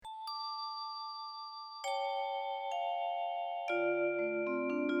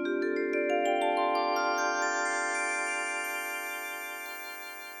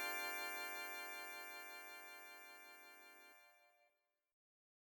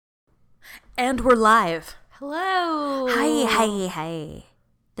And we're live. Hello. Hi.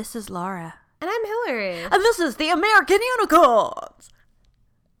 This is Laura. And I'm Hillary. And this is the American Unicorns.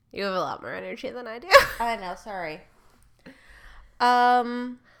 You have a lot more energy than I do. I know, sorry.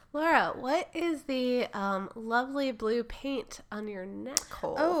 Laura, what is the lovely blue paint on your neck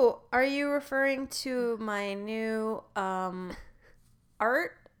hole? Oh, are you referring to my new art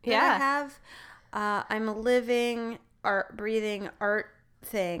that I have? I'm a living, breathing art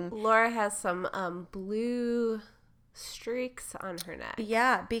thing. Laura has some blue streaks on her neck.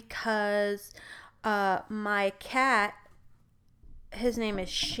 Yeah, because my cat, his name is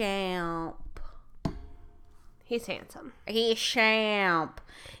Champ. He's handsome. He's Champ.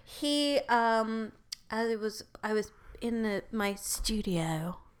 He I was in my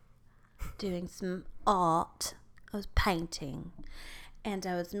studio doing some art. I was painting and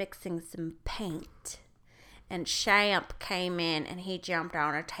I was mixing some paint. And Champ came in and he jumped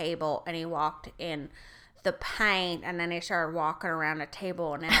on a table and he walked in the paint and then he started walking around the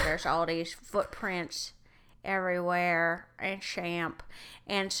table and now there's all these footprints everywhere and Champ.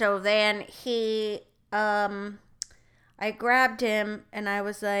 And so then he, I grabbed him and I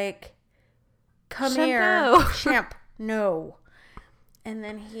was like, come here, Champ, no. And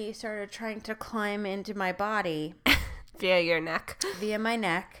then he started trying to climb into my body. Via your neck. Via my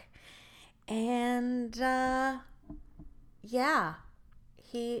neck. And, yeah,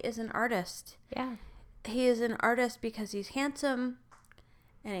 he is an artist. Yeah. He is an artist because he's handsome,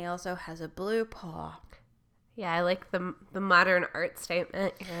 and he also has a blue paw. Yeah, I like the modern art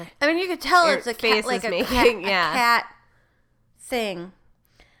statement. I mean, you could tell it's a cat, like a cat thing.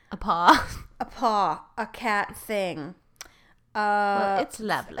 A paw. A paw. A cat thing. Well, it's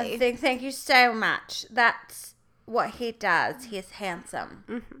lovely. Thank you so much. That's what he does. He is handsome.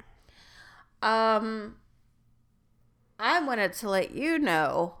 Mm-hmm. I wanted to let you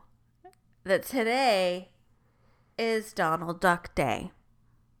know that today is Donald Duck Day.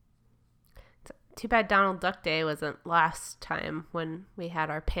 Too bad Donald Duck Day wasn't last time when we had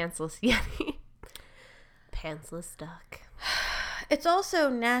our pantsless Yeti. Pantsless duck. It's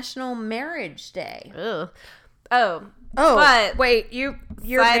also National Marriage Day. Ooh. Oh. But wait, you're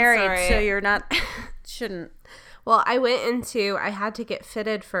married, story. so you're not, shouldn't. Well, I had to get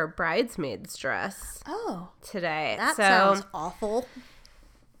fitted for a bridesmaid's dress. Oh. Today. That sounds awful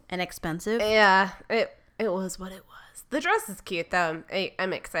and expensive. Yeah, it was what it was. The dress is cute, though.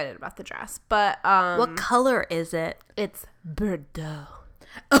 I'm excited about the dress. But, what color is it? It's Bordeaux.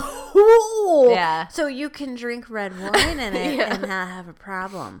 Oh! Yeah. So you can drink red wine in it Yeah. and not have a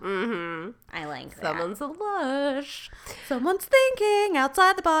problem. Mm-hmm. I like that. Someone's a lush. Someone's thinking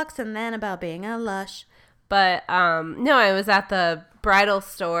outside the box and then about being a lush. But, no, I was at the bridal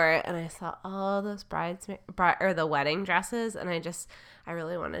store and I saw all those the wedding dresses and I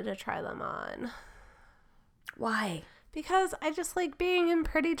really wanted to try them on. Why? Because I just like being in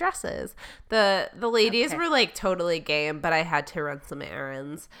pretty dresses. The ladies were like totally game, but I had to run some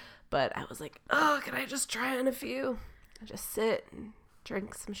errands. But I was like, oh, can I just try on a few? I just sit and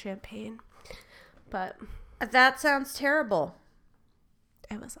drink some champagne. But That sounds terrible.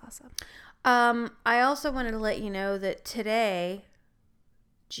 it was awesome. I also wanted to let you know that today,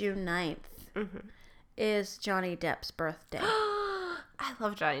 June 9th, is Johnny Depp's birthday. I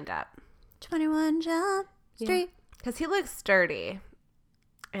love Johnny Depp. 21 Jump Street. Because he looks sturdy.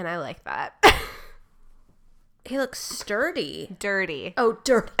 And I like that. He looks sturdy. Dirty. Oh,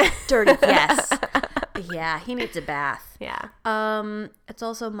 dirty, yes. Yeah, he needs a bath. Yeah. It's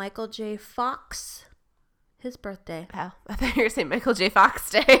also Michael J. Fox, his birthday. Oh, I thought you were saying Michael J. Fox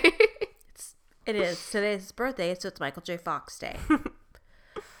Day. It is. Today's his birthday, so it's Michael J. Fox Day.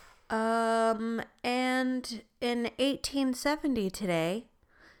 And in 1870 today,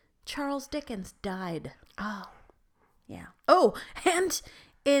 Charles Dickens died. Oh. Yeah. Oh, and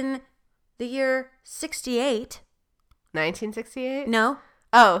in the year 68. 1968? No.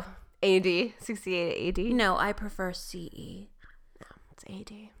 Oh, AD. 68 AD? No, I prefer CE. No, it's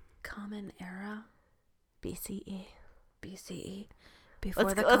AD. Common Era. BCE. BCE.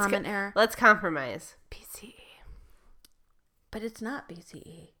 Before the Common Era. Let's compromise. BCE. But it's not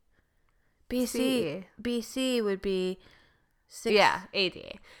BCE. BC would be 6. Yeah,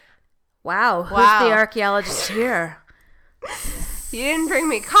 AD. Wow. Who's the archaeologist here? You didn't bring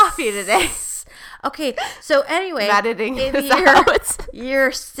me coffee today. Okay, so anyway, editing in this out.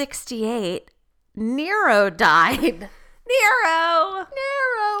 year 68, Nero died. Nero!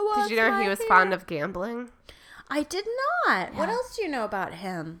 Was Did you know he was fond of gambling? I did not. What else do you know about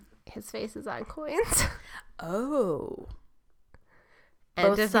him? His face is on coins. Oh. End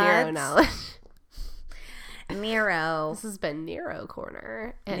Both of Nero sides? knowledge. Nero. This has been Nero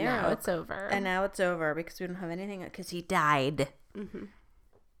Corner, and Nero. now it's over. And now it's over because we don't have anything, because he died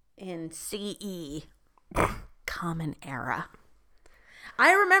in CE, Common Era.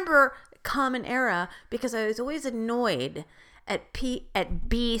 I remember Common Era because I was always annoyed at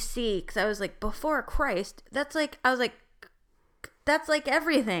BC, because I was like, before Christ. That's like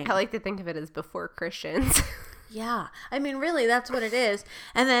everything. I like to think of it as before Christians. Yeah, I mean, really, that's what it is.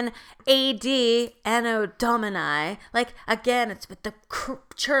 And then AD, Anno Domini, like, again, it's with the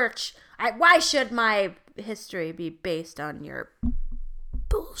church. Why should my history be based on your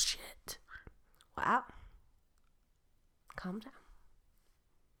bullshit? Wow. Calm down.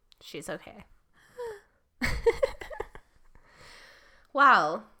 She's okay.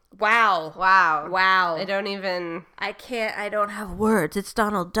 Wow. Wow. Wow. Wow. I don't have words. It's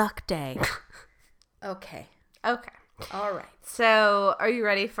Donald Duck Day. Okay. Okay. All right. So, are you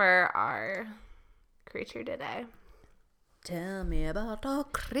ready for our creature today? Tell me about a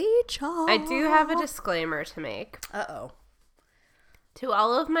creature. I do have a disclaimer to make. Uh-oh. To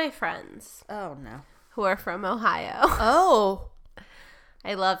all of my friends Oh, no. who are from Ohio, Oh.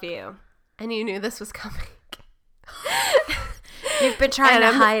 I love you. And you knew this was coming. You've been trying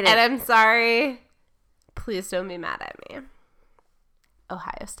to hide it. And I'm sorry. Please don't be mad at me.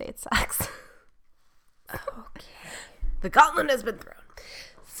 Ohio State sucks. Okay. The gauntlet has been thrown.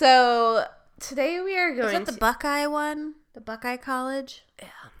 So today we are going Is that the Buckeye one? The Buckeye College? Yeah.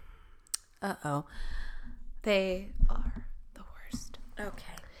 Uh-oh. They are the worst.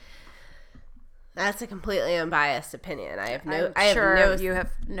 Okay. That's a completely unbiased opinion. I have no you have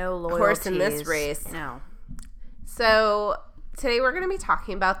no loyalties. horse in this race. No. So today we're going to be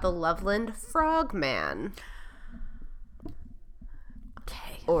talking about the Loveland Frogman.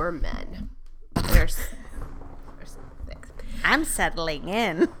 Okay. Or men. There's some things. I'm settling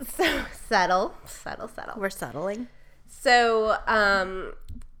in. So settle. We're settling. So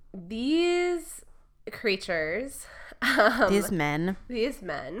these creatures, These men.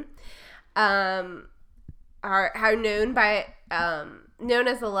 are known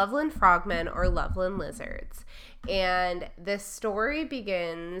as the Loveland Frogmen or Loveland Lizards. And this story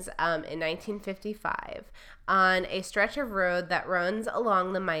begins in 1955 on a stretch of road that runs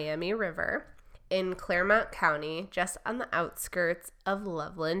along the Miami River in Claremont County, just on the outskirts of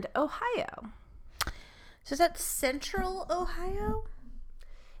Loveland, Ohio. So is that central Ohio?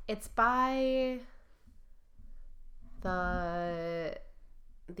 It's by where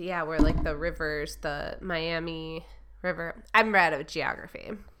like the rivers, the Miami River. I'm bad at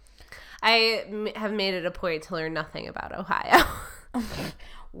geography. I have made it a point to learn nothing about Ohio.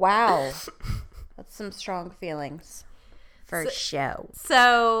 Wow. That's some strong feelings for a show.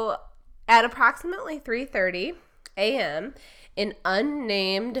 So at approximately 3:30 a.m., an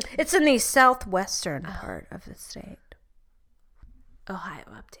unnamed It's in the southwestern part of the state. Ohio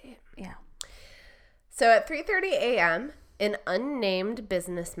update. Yeah. So at 3:30 a.m., an unnamed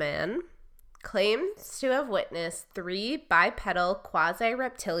businessman claims to have witnessed 3 bipedal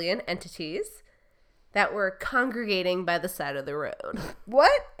quasi-reptilian entities that were congregating by the side of the road.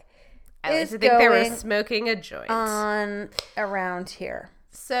 What I is think they were going smoking a joint. on around here?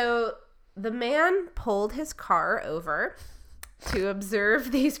 So the man pulled his car over to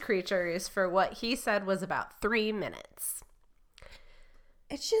observe these creatures for what he said was about 3 minutes.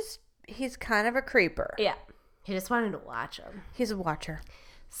 It's just, he's kind of a creeper. Yeah. He just wanted to watch them. He's a watcher.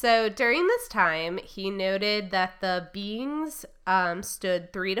 So during this time, he noted that the beings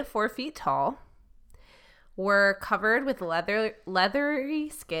stood 3 to 4 feet tall, were covered with leathery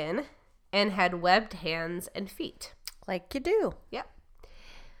skin, and had webbed hands and feet. Like you do. Yep.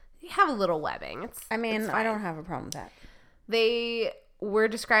 You have a little webbing. It's I fine. don't have a problem with that. They were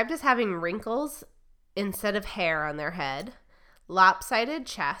described as having wrinkles instead of hair on their head, lopsided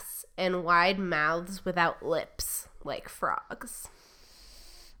chests, and wide mouths without lips, like frogs.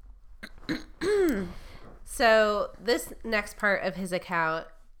 So this next part of his account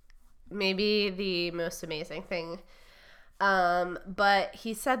may be the most amazing thing. But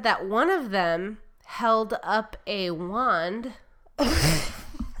he said that one of them held up a wand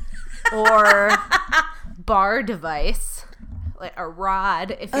or bar device, like a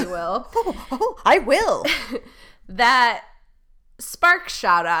rod, if you will. I will. That sparks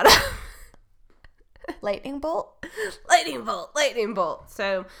shot out of. Lightning bolt? Lightning bolt.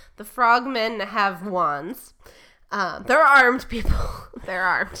 So the frogmen have wands. They're armed people. They're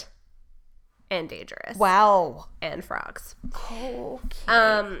armed. And dangerous. Wow. And frogs. Okay.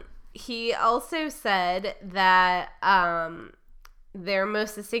 He also said that their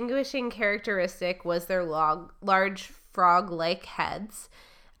most distinguishing characteristic was their large frog-like heads.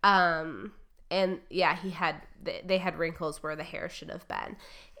 And yeah, they had wrinkles where the hair should have been.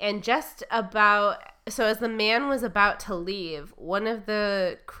 And so as the man was about to leave, one of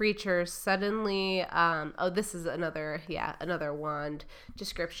the creatures suddenly, this is another wand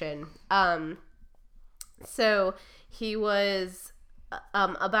description. So he was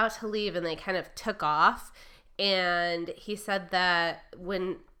about to leave and they kind of took off. And he said that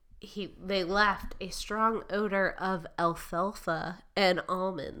when they left, a strong odor of alfalfa and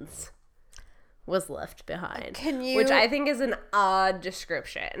almonds was left behind. Which I think is an odd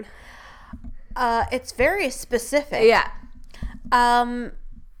description. It's very specific. Yeah.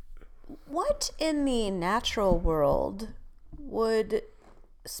 What in the natural world would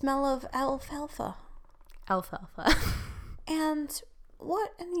smell of alfalfa? Alfalfa. And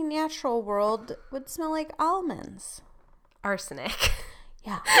what in the natural world would smell like almonds? Arsenic.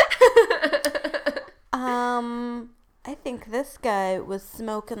 Yeah. I think this guy was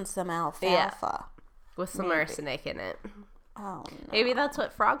smoking some alfalfa. With some arsenic in it. Oh, no. Maybe that's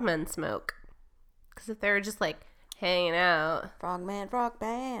what frogmen smoke. Because if they were just like hanging out. Frogman.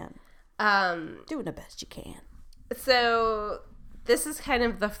 Doing the best you can. So this is kind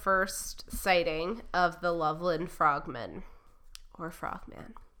of the first sighting of the Loveland frogmen. Or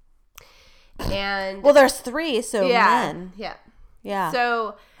frogman. And well, there's 3, so men. Yeah. Yeah.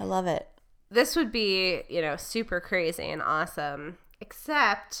 So I love it. This would be, super crazy and awesome.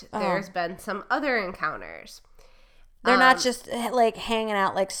 Except there's been some other encounters. They're not just like hanging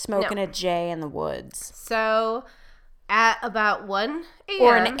out, like smoking a J in the woods. So at about 1 a.m.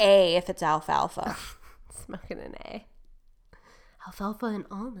 Or an A if it's alfalfa. Smoking an A. Alfalfa and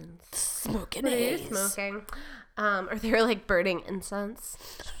almonds. Smoking A's. Smoking. Or they were like burning incense.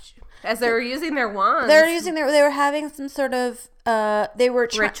 As they were using their wands. They were having some sort of,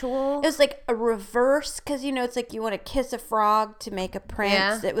 ritual. It was like a reverse, because, it's like you want to kiss a frog to make a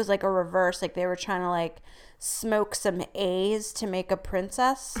prince. Yeah. It was like a reverse, like they were trying to like smoke some A's to make a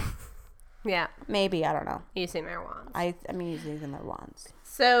princess. Yeah. Maybe, I don't know. Using their wands. I'm using their wands.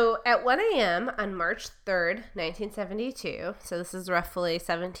 So at 1 a.m. on March 3rd, 1972, so this is roughly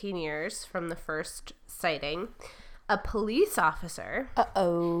 17 years from the first sighting, a police officer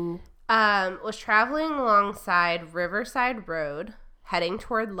was traveling alongside Riverside Road, heading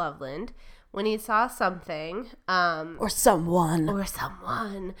toward Loveland, when he saw something. Or someone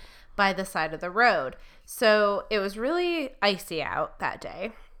by the side of the road. So it was really icy out that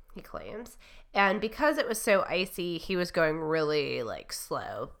day, he claims. And because it was so icy, he was going really like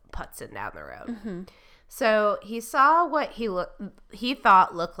slow, putzing down the road. Mm-hmm. So he saw what he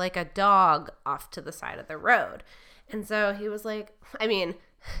thought looked like a dog off to the side of the road. And so he was like,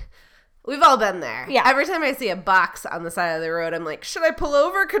 we've all been there. Yeah. Every time I see a box on the side of the road, I'm like, should I pull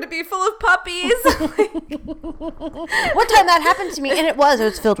over? Could it be full of puppies? One time that happened to me, and it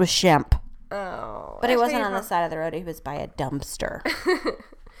was filled with shemp. Oh. But he wasn't on the side of the road. He was by a dumpster.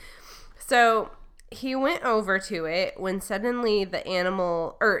 So he went over to it when suddenly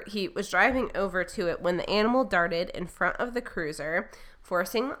he was driving over to it when the animal darted in front of the cruiser,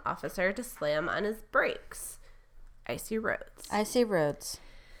 forcing the officer to slam on his brakes. Icy roads.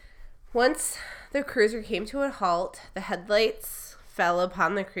 Once the cruiser came to a halt, the headlights fell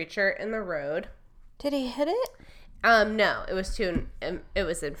upon the creature in the road. Did he hit it? No, it was in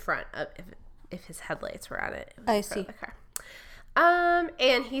front of if his headlights were on it. I see. The car.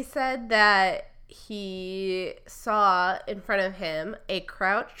 And he said that he saw in front of him a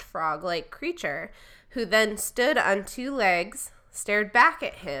crouched frog-like creature who then stood on 2 legs, stared back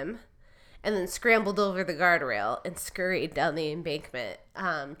at him, and then scrambled over the guardrail and scurried down the embankment,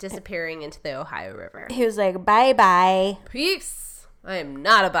 disappearing into the Ohio River. He was like, bye-bye. Peace. I am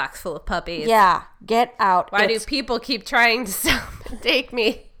not a box full of puppies. Yeah, get out. Why do people keep trying to take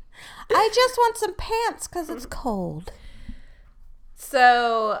me? I just want some pants because it's cold.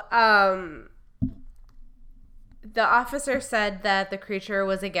 So, the officer said that the creature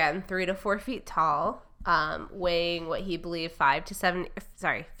was, again, 3 to 4 feet tall, weighing what he believed 50 to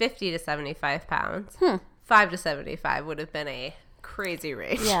 75 pounds. 5 to 75 would have been a crazy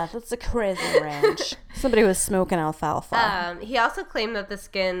range. Yeah, that's a crazy range. Somebody was smoking alfalfa. He also claimed that the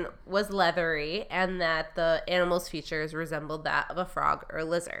skin was leathery and that the animal's features resembled that of a frog or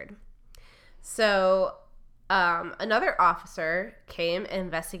lizard. So another officer came and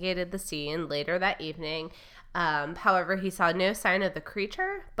investigated the scene later that evening. However, he saw no sign of the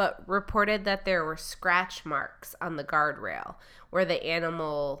creature, but reported that there were scratch marks on the guardrail where the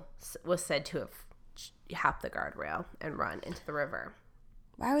animal was said to have hopped the guardrail and run into the river.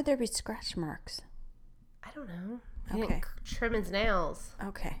 Why would there be scratch marks? I don't know. Okay. He didn't trim his nails.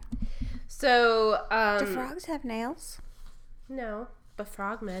 Okay. So, Do frogs have nails? No, but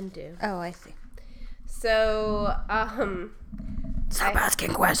frogmen do. Oh, I see. So, Stop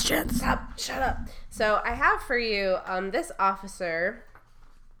asking questions. Stop, shut up. So, I have for you, this officer,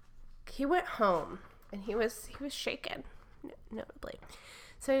 he went home, and he was shaken, notably.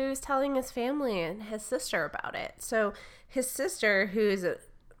 So, he was telling his family and his sister about it. So, his sister, who's an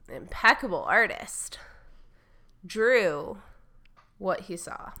impeccable artist, drew what he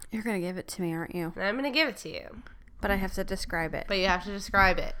saw. You're going to give it to me, aren't you? And I'm going to give it to you. But I have to describe it. But you have to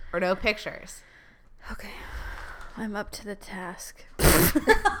describe it, or no pictures. Okay. I'm up to the task.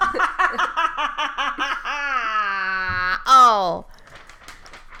 Oh.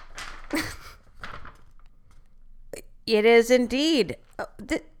 It is indeed.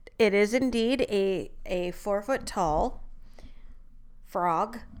 It is indeed a 4 foot tall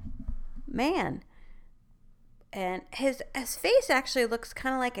frog man. And his face actually looks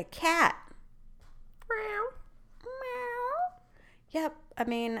kind of like a cat. Meow. Yep. I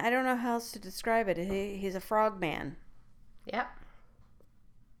mean, I don't know how else to describe it. He's a frog man. Yep.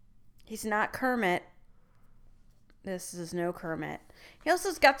 He's not Kermit. This is no Kermit.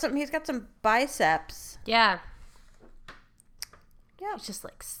 He's got some biceps. Yeah. Yeah. It's just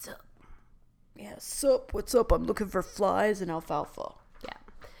like, sup. Yeah, sup, what's up? I'm looking for flies and alfalfa. Yeah.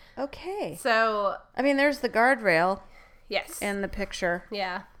 Okay. So. I mean, there's the guardrail. Yes. In the picture.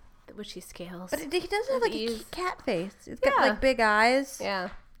 Yeah. Which he scales. But he does have like a cat face. He's got like big eyes. Yeah.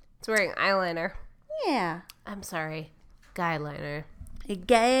 It's wearing eyeliner. Yeah. I'm sorry. Guyliner. A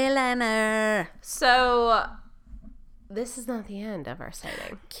guyliner. So, this is not the end of our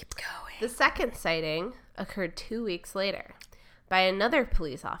sighting. Keep going. The second sighting occurred 2 weeks later by another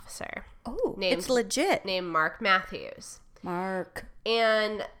police officer. Oh, it's legit. Named Mark Matthews. Mark.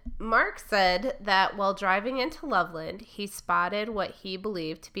 And Mark said that while driving into Loveland, he spotted what he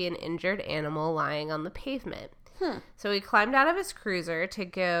believed to be an injured animal lying on the pavement. So he climbed out of his cruiser to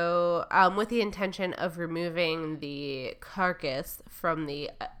go with the intention of removing the carcass from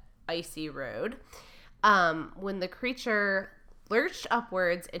the icy road when the creature lurched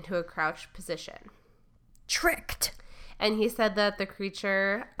upwards into a crouched position. Tricked. And he said that the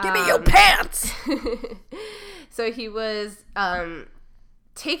creature... Give me your pants! So he was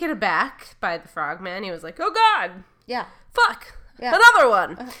taken aback by the frogman. He was like, oh, God. Yeah. Fuck. Yeah. Another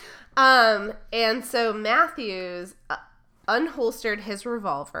one. And so Matthews unholstered his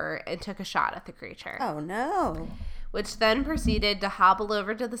revolver and took a shot at the creature. Oh, no. Which then proceeded to hobble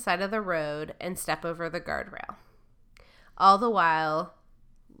over to the side of the road and step over the guardrail. All the while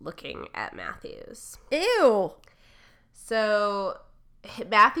looking at Matthews. Ew. So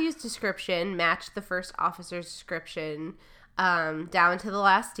Matthews' description matched the first officer's description down to the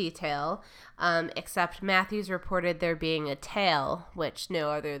last detail, except Matthews reported there being a tail, which no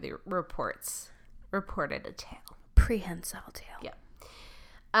other of the reports reported a tail. Prehensile tail. Yeah.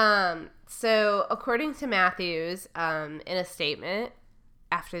 So according to Matthews, in a statement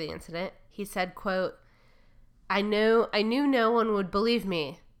after the incident, he said, quote, I knew no one would believe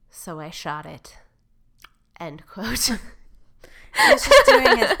me, so I shot it. End quote. He's just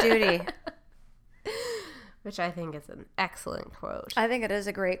doing his duty. Which I think is an excellent quote. I think it is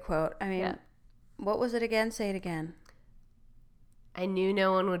a great quote. I mean, What was it again? Say it again. I knew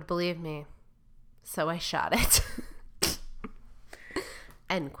no one would believe me, so I shot it.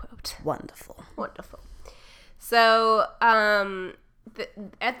 End quote. Wonderful. Wonderful. So,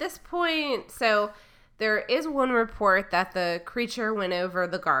 at this point, so there is one report that the creature went over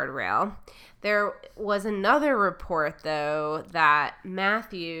the guardrail. There was another report, though, that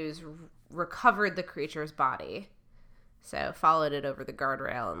Matthews recovered the creature's body. So, followed it over the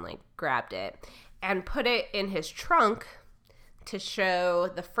guardrail and, grabbed it. And put it in his trunk to show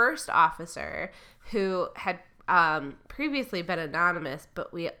the first officer, who had previously been anonymous,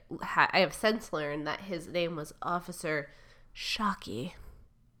 but I have since learned that his name was Officer Shocky.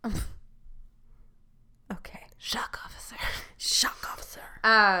 Okay. Shock officer. Shock officer.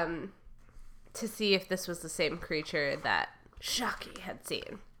 To see if this was the same creature that Shocky had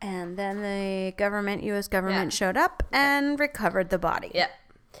seen. And then the U.S. government showed up and recovered the body. Yep.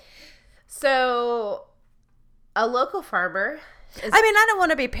 So, a local farmer I don't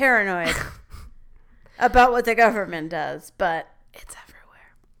want to be paranoid about what the government does, but it's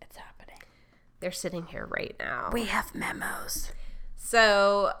everywhere. It's happening. They're sitting here right now. We have memos.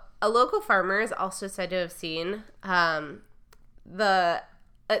 So, a local farmer is also said to have seen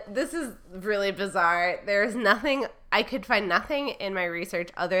this is really bizarre. There's nothing, I could find nothing in my research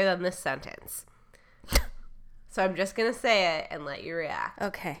other than this sentence. So I'm just going to say it and let you react.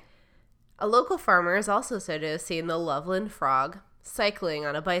 Okay. A local farmer is also said to have seen the Loveland frog cycling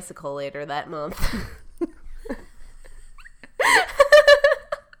on a bicycle later that month.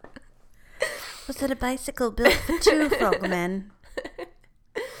 Was it a bicycle built for two frogmen?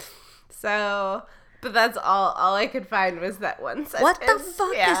 So, but that's all I could find was that one sentence. What the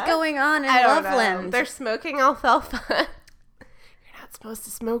fuck is going on in I don't Loveland? know. They're smoking alfalfa. You're not supposed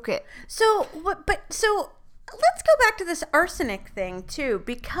to smoke it. So let's go back to this arsenic thing too,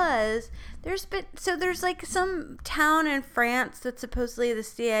 because there's like some town in France that supposedly the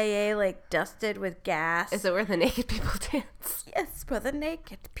CIA like dusted with gas. Is it where the naked people dance? Yes, where the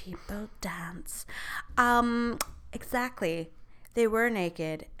naked people dance. Exactly. They were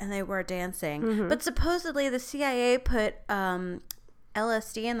naked and they were dancing. Mm-hmm. But supposedly the CIA put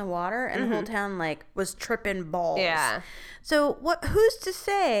LSD in the water and the whole town like was tripping balls. Yeah. So who's to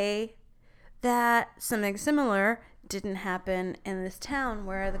say that something similar didn't happen in this town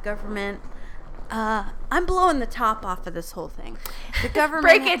where the government I'm blowing the top off of this whole thing. The government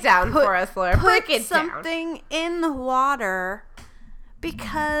break it down for us, Laura. Break it down. Something in the water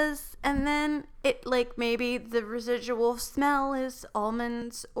because and then it like maybe the residual smell is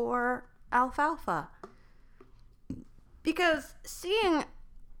almonds or alfalfa. Because seeing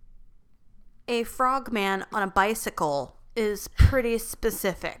a frogman on a bicycle is pretty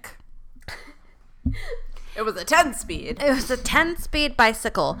specific. It was a 10-speed. It was a 10-speed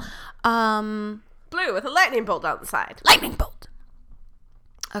bicycle. Blue with a lightning bolt on the side. Lightning bolt.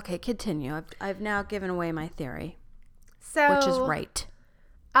 Okay, continue. I've now given away my theory. So, which is right.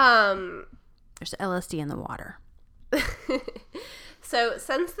 There's LSD in the water. So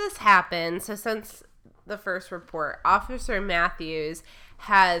since this happened, since the first report, Officer Matthews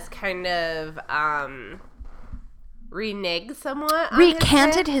has kind of reneged somewhat.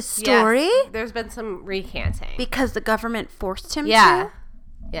 Recanted his story? Yes, there's been some recanting. Because the government forced him to? Yeah.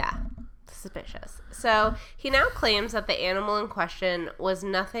 Suspicious. So he now claims that the animal in question was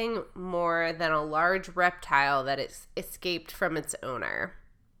nothing more than a large reptile that escaped from its owner.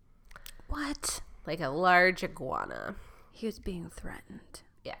 What? Like a large iguana. He was being threatened.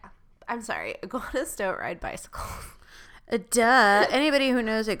 Yeah. I'm sorry. Iguanas don't ride bicycles. Duh. Anybody who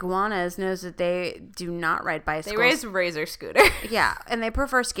knows iguanas knows that they do not ride bicycles. They race razor scooter. Yeah, and they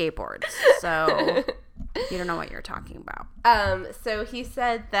prefer skateboards. So you don't know what you're talking about. So he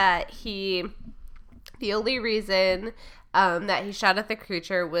said that the only reason that he shot at the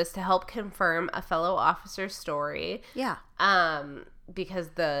creature was to help confirm a fellow officer's story. Yeah.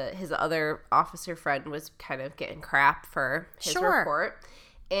 Because his other officer friend was kind of getting crap for his report.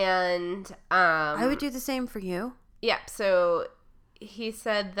 And I would do the same for you. Yeah, so he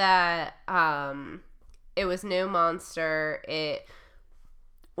said that it was no monster. It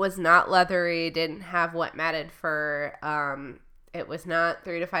was not leathery, didn't have wet matted fur. It was not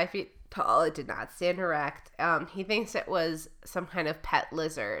 3 to 5 feet tall. It did not stand erect. He thinks it was some kind of pet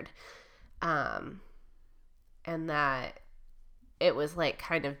lizard. And that it was like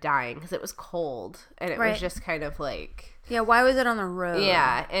kind of dying because it was cold. And it was just kind of like... Yeah, why was it on the road?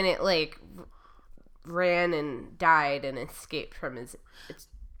 Yeah, and it like... ran and died and escaped from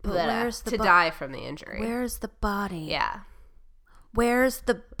die from the injury. Where's the body? Yeah. Where's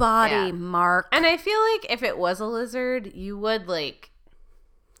the body, Mark? And I feel like if it was a lizard, you would like...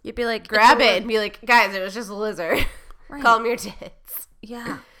 You'd be like... grab it and be like, guys, it was just a lizard. Right. Calm your tits.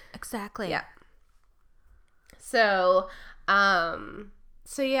 Yeah, exactly. Yeah. So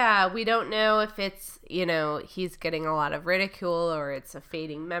yeah, we don't know if it's, he's getting a lot of ridicule or it's a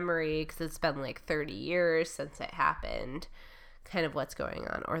fading memory because it's been like 30 years since it happened. Kind of what's going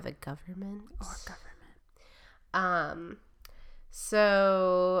on. Or the government.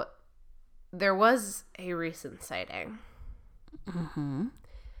 So there was a recent sighting. Mm-hmm.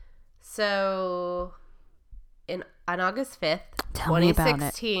 So on August 5th, Tell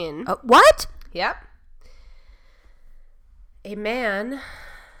 2016. Me about it. What? Yep. A man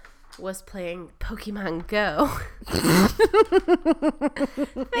was playing Pokemon Go. Thank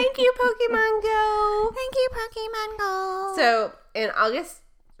you, Pokemon Go. Thank you, Pokemon Go. So, in August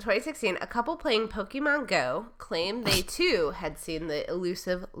 2016, a couple playing Pokemon Go claimed they, too, had seen the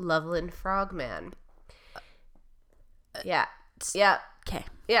elusive Loveland Frogman. Yeah. Yeah. Okay.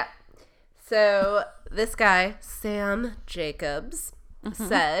 Yeah. So, this guy, Sam Jacobs,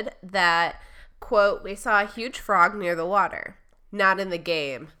 said that, quote, "We saw a huge frog near the water. Not in the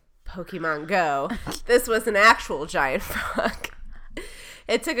game, Pokemon Go. This was an actual giant frog.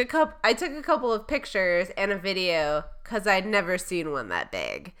 I took a couple of pictures and a video because I'd never seen one that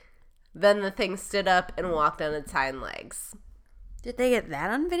big. Then the thing stood up and walked on its hind legs." Did they get that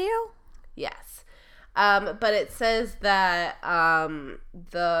on video? Yes. But it says that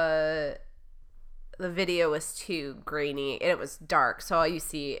the video was too grainy and it was dark, so all you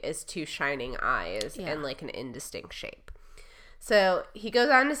see is two shining eyes and like an indistinct shape. So he goes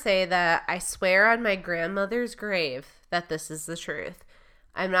on to say that, I swear on my grandmother's grave that this is the truth.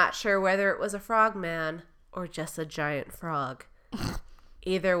 I'm not sure whether it was a frogman or just a giant frog.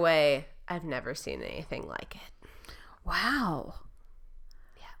 Either way, I've never seen anything like it. Wow.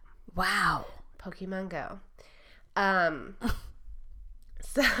 Yeah. Wow. Pokemon Go.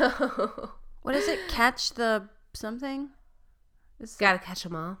 So what is it? Catch the something? Gotta catch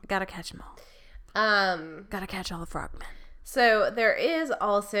them all. Gotta catch them all. Gotta catch all the frogmen. So there is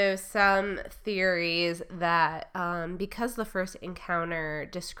also some theories that because the first encounter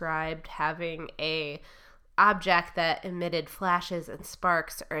described having a object that emitted flashes and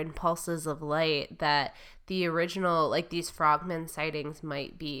sparks or impulses of light, that the original, like, these frogmen sightings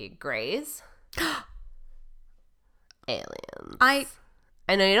might be greys. Aliens. I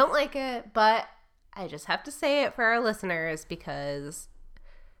know you don't like it, but I just have to say it for our listeners because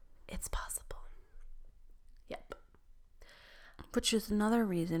it's possible. Yep. Which is another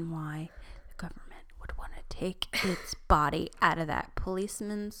reason why the government would want to take its body out of that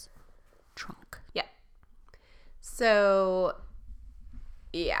policeman's trunk. Yeah. So,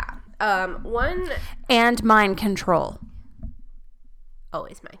 yeah. And mind control.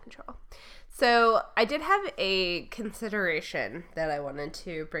 Always mind control. So, I did have a consideration that I wanted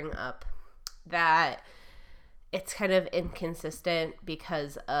to bring up, that it's kind of inconsistent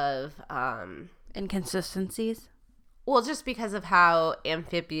because of inconsistencies. Well, just because of how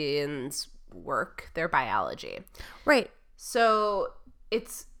amphibians work, their biology. Right. So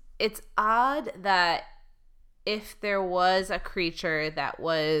it's odd that if there was a creature that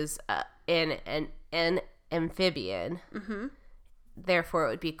was an amphibian, therefore it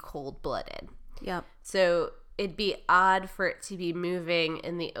would be cold-blooded. Yep. So it'd be odd for it to be moving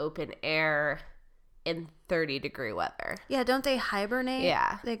in the open air in 30-degree weather. Yeah, don't they hibernate?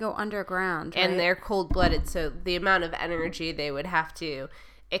 Yeah. They go underground, right? And they're cold-blooded, so the amount of energy they would have to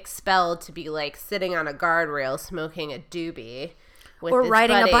expel to be, like, sitting on a guardrail smoking a doobie with or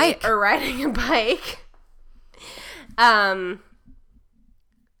riding a bike. Or riding a bike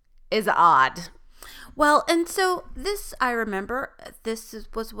is odd. Well, and so this, I remember,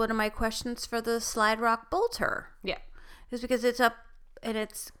 was one of my questions for the Slide Rock Bolter. Yeah. It's because it's up and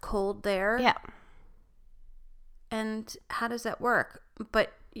it's cold there. Yeah. And how does that work?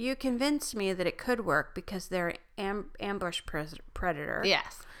 But you convinced me that it could work because they're ambush predator.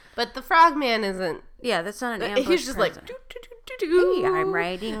 Yes. But the frogman isn't. Yeah, that's not an ambush He's just predator. like, hey, I'm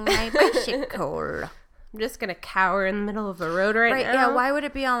riding my bicycle. I'm just going to cower in the middle of the road right now. Yeah, why would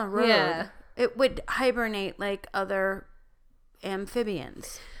it be on the road? Yeah. It would hibernate like other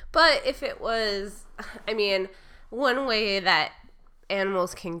amphibians. But if it was, I mean, one way that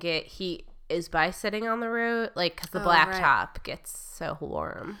animals can get heat is by sitting on the road, like, because the blacktop gets so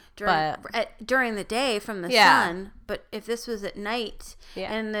warm. During the day from the sun, but if this was at night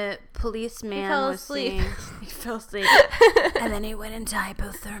and the policeman was asleep. he fell asleep, and then he went into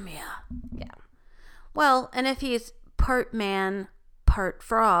hypothermia. Yeah. Well, and if he's part man, part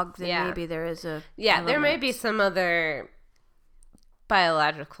frog, then maybe there is a there may be some other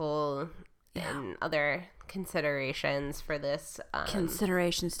biological and other considerations for this.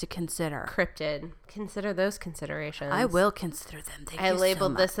 Considerations to consider. Cryptid. Consider those considerations. I will consider them. Thank you so much. I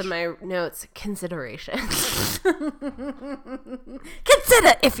labeled this in my notes, considerations. Consider,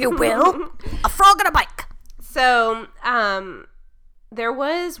 if you will, a frog and a bike. So, there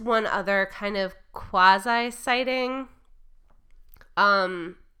was one other kind of quasi sighting.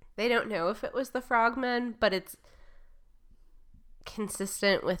 They don't know if it was the frogmen, but it's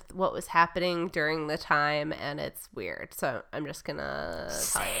consistent with what was happening during the time, and it's weird. So I'm just gonna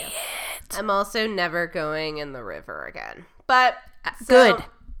tell you. I'm also never going in the river again. But good.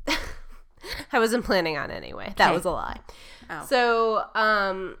 I wasn't planning on anyway. That was a lie. Oh. So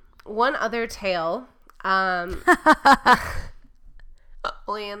one other tale.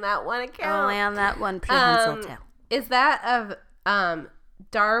 Only in that one account. Only on that one prehensile tale. Is that of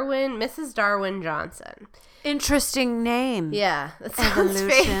Mrs. Darwin Johnson. Interesting name. Yeah, that sounds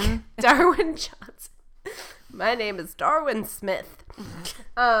fake. Darwin Johnson. My name is Darwin Smith.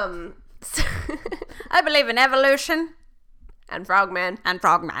 I believe in evolution and frogman.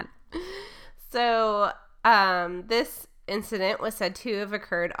 So, this incident was said to have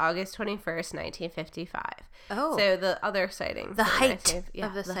occurred August 21st, 1955. Oh. So the other sightings. The height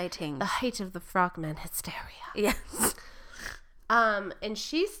of the sightings. The height of the frogman hysteria. Yes. And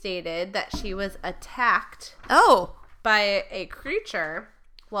she stated that she was attacked by a creature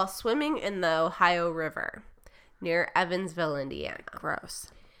while swimming in the Ohio River near Evansville, Indiana.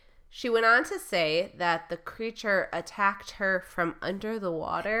 Gross. She went on to say that the creature attacked her from under the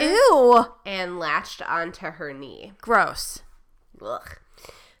water. Ew. And latched onto her knee. Gross. Ugh.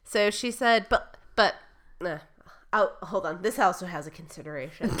 So she said, oh, hold on. This also has a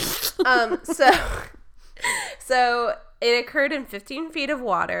consideration. So it occurred in 15 feet of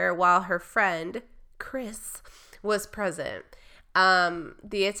water while her friend, Chris, was present.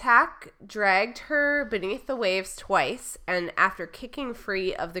 The attack dragged her beneath the waves twice, and after kicking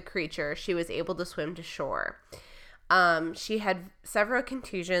free of the creature, she was able to swim to shore. She had several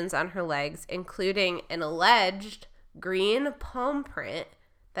contusions on her legs, including an alleged green palm print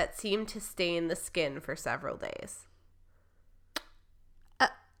that seemed to stain the skin for several days.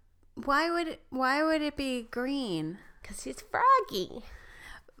 Why would it be green? Because she's froggy.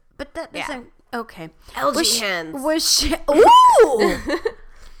 But that doesn't... Yeah. Okay. Algae hands. Was she... Ooh!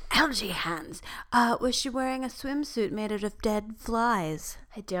 Algae hands. Was she wearing a swimsuit made out of dead flies?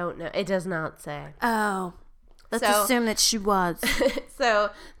 I don't know. It does not say. Oh. Let's assume that she was.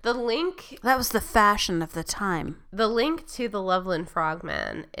 So the link... That was the fashion of the time. The link to the Loveland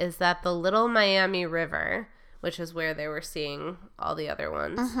Frogman is that the Little Miami River, which is where they were seeing all the other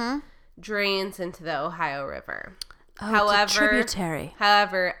ones, drains into the Ohio River. Oh, it's a tributary.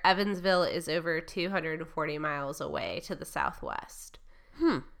 However, Evansville is over 240 miles away to the southwest.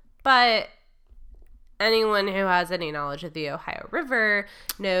 But anyone who has any knowledge of the Ohio River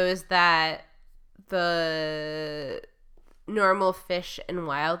knows that the normal fish and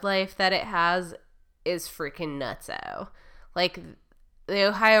wildlife that it has is freaking nutso. Like, the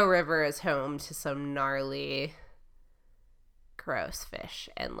Ohio River is home to some gnarly, gross fish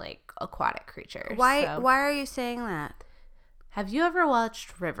and, like, aquatic creatures. Why are you saying that? Have you ever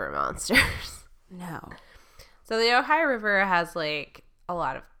watched River Monsters? No. So the Ohio River has, like, a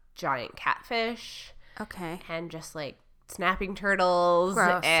lot of giant catfish. Okay. And just, like, snapping turtles.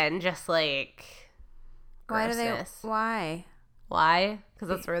 Gross. And just, like, grossness. Why? Why? Because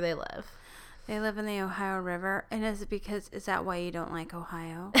that's where they live. They live in the Ohio River. And is that why you don't like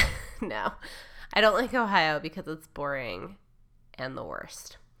Ohio? No. I don't like Ohio because it's boring and the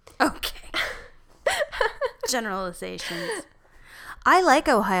worst. Okay. Generalizations. I like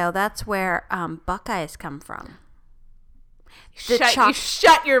Ohio. That's where Buckeyes come from. You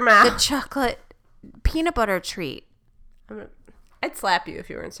shut your mouth. The chocolate peanut butter treat. I'd slap you if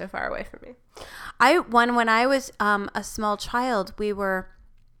you weren't so far away from me. When I was a small child, we were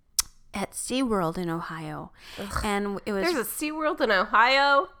at SeaWorld in Ohio. Ugh. And it was... There's a SeaWorld in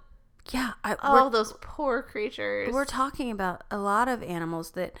Ohio? Yeah. Those poor creatures. We're talking about a lot of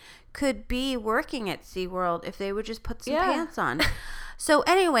animals that could be working at SeaWorld if they would just put some pants on. So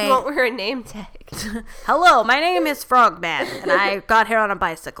anyway... You won't wear a name tag. Hello, my name is Frogman, and I got here on a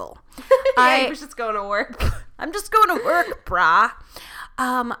bicycle. I was just going to work. I'm just going to work, brah.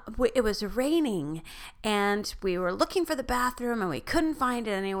 It was raining, and we were looking for the bathroom, and we couldn't find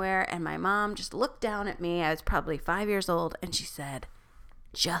it anywhere, and my mom just looked down at me. I was probably 5 years old, and she said,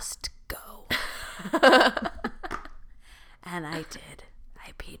 "Just go." And I did.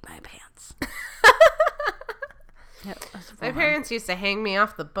 I peed my pants. My parents used to hang me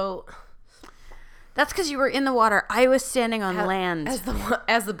off the boat. That's because you were in the water. I was standing on land. As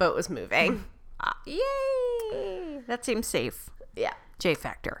the boat was moving. Yay! That seems safe. Yeah. J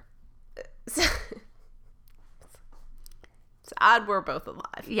factor. It's odd we're both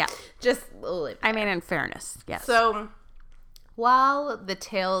alive. Yeah. Just live. I mean, in fairness, yes. So, while the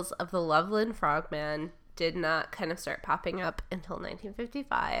tales of the Loveland Frogman did not kind of start popping up until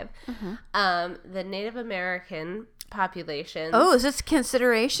 1955, the Native American population... Oh, is this a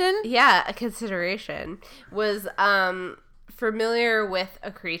consideration? Yeah, a consideration. Was familiar with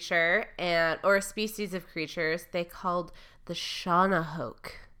a creature or a species of creatures they called the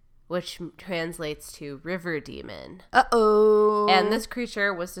Shawanohoke, which translates to river demon. Uh-oh. And this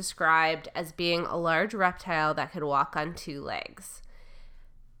creature was described as being a large reptile that could walk on two legs.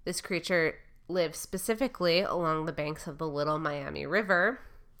 This creature lives specifically along the banks of the Little Miami River,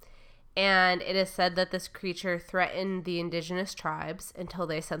 and it is said that this creature threatened the indigenous tribes until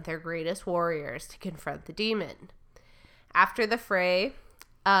they sent their greatest warriors to confront the demon. After the fray,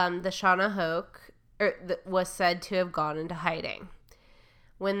 the Shawanohoke was said to have gone into hiding.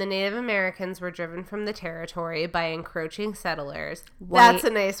 When the Native Americans were driven from the territory by encroaching settlers, that's a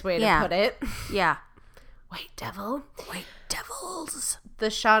nice way to put it. Yeah. White devil. White devils. The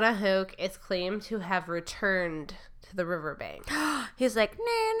Shawanohoke is claimed to have returned to the riverbank. He's like,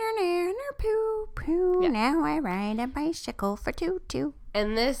 poo, poo. Yeah. Now I ride a bicycle for toot.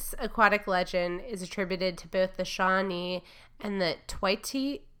 And this aquatic legend is attributed to both the Shawnee and the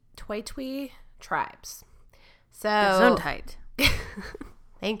Twaitwi tribes. So Gesundheit.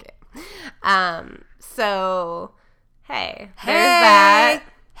 thank you. So hey, there's that.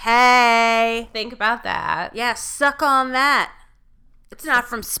 Hey. Think about that. Yeah, suck on that. It's not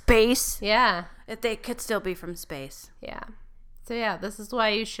from space. Yeah. They could still be from space. Yeah. So yeah, this is why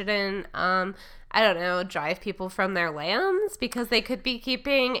you shouldn't, I don't know, drive people from their lands because they could be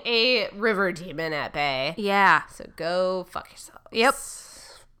keeping a river demon at bay. Yeah. So go fuck yourself. Yep.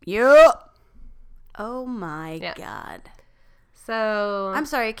 Oh my God. So I'm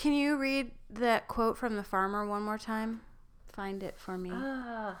sorry, can you read that quote from the farmer one more time? Find it for me.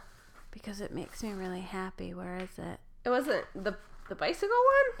 Because it makes me really happy. Where is it? It wasn't the bicycle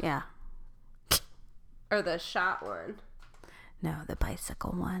one? Yeah. Or the shot one? No, the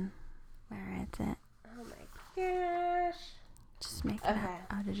bicycle one. Where is it? Oh my gosh. Just make it up.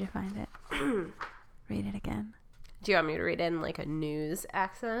 Oh, did you find it? Read it again. Do you want me to read it in like a news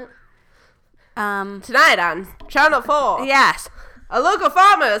accent? Tonight on Channel 4. Yes. A local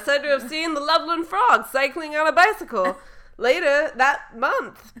farmer is said to have seen the Loveland Frog cycling on a bicycle later that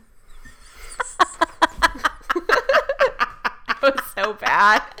month. It was so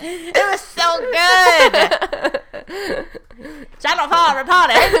bad. It was so good. Channel 4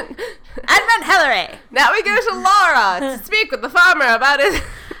 reporting. Edmund Hillary. Now we go to Laura to speak with the farmer about his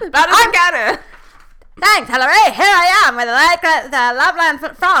encounter. Thanks, Hillary. Here I am with the Loveland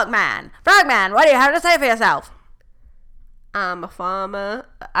Frogman. Frogman, what do you have to say for yourself? I'm a farmer.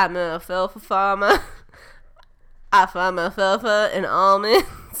 I'm a alfalfa farmer. I farm alfalfa and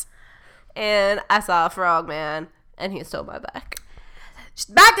almonds. And I saw a frogman, and he stole my back.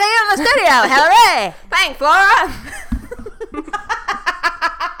 Back to you in the studio, Hillary. Thanks, Laura.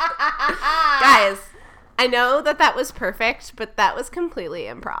 Guys, I know that was perfect, but that was completely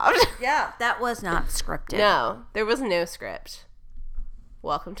improv. Yeah, that was not scripted. No, there was no script.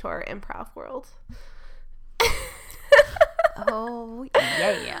 Welcome to our improv world. Oh,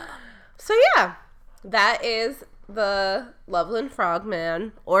 yeah. So, yeah, that is the Loveland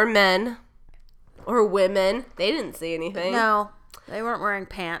Frogman, or men, or women. They didn't see anything. No, they weren't wearing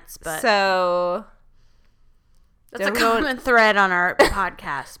pants, but so that's a common thread on our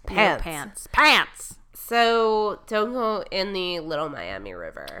podcast. Pants. So don't go in the Little Miami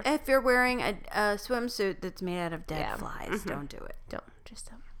River. If you're wearing a swimsuit that's made out of dead flies, don't do it. Don't.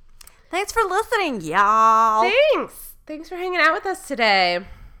 Thanks for listening, y'all. Thanks for hanging out with us today.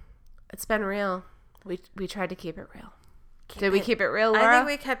 It's been real. We tried to keep it real. Did we keep it real, Laura? I think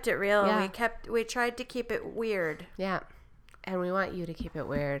we kept it real. Yeah. We tried to keep it weird. Yeah. And we want you to keep it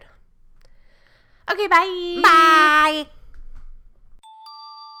weird. Okay, bye. Bye.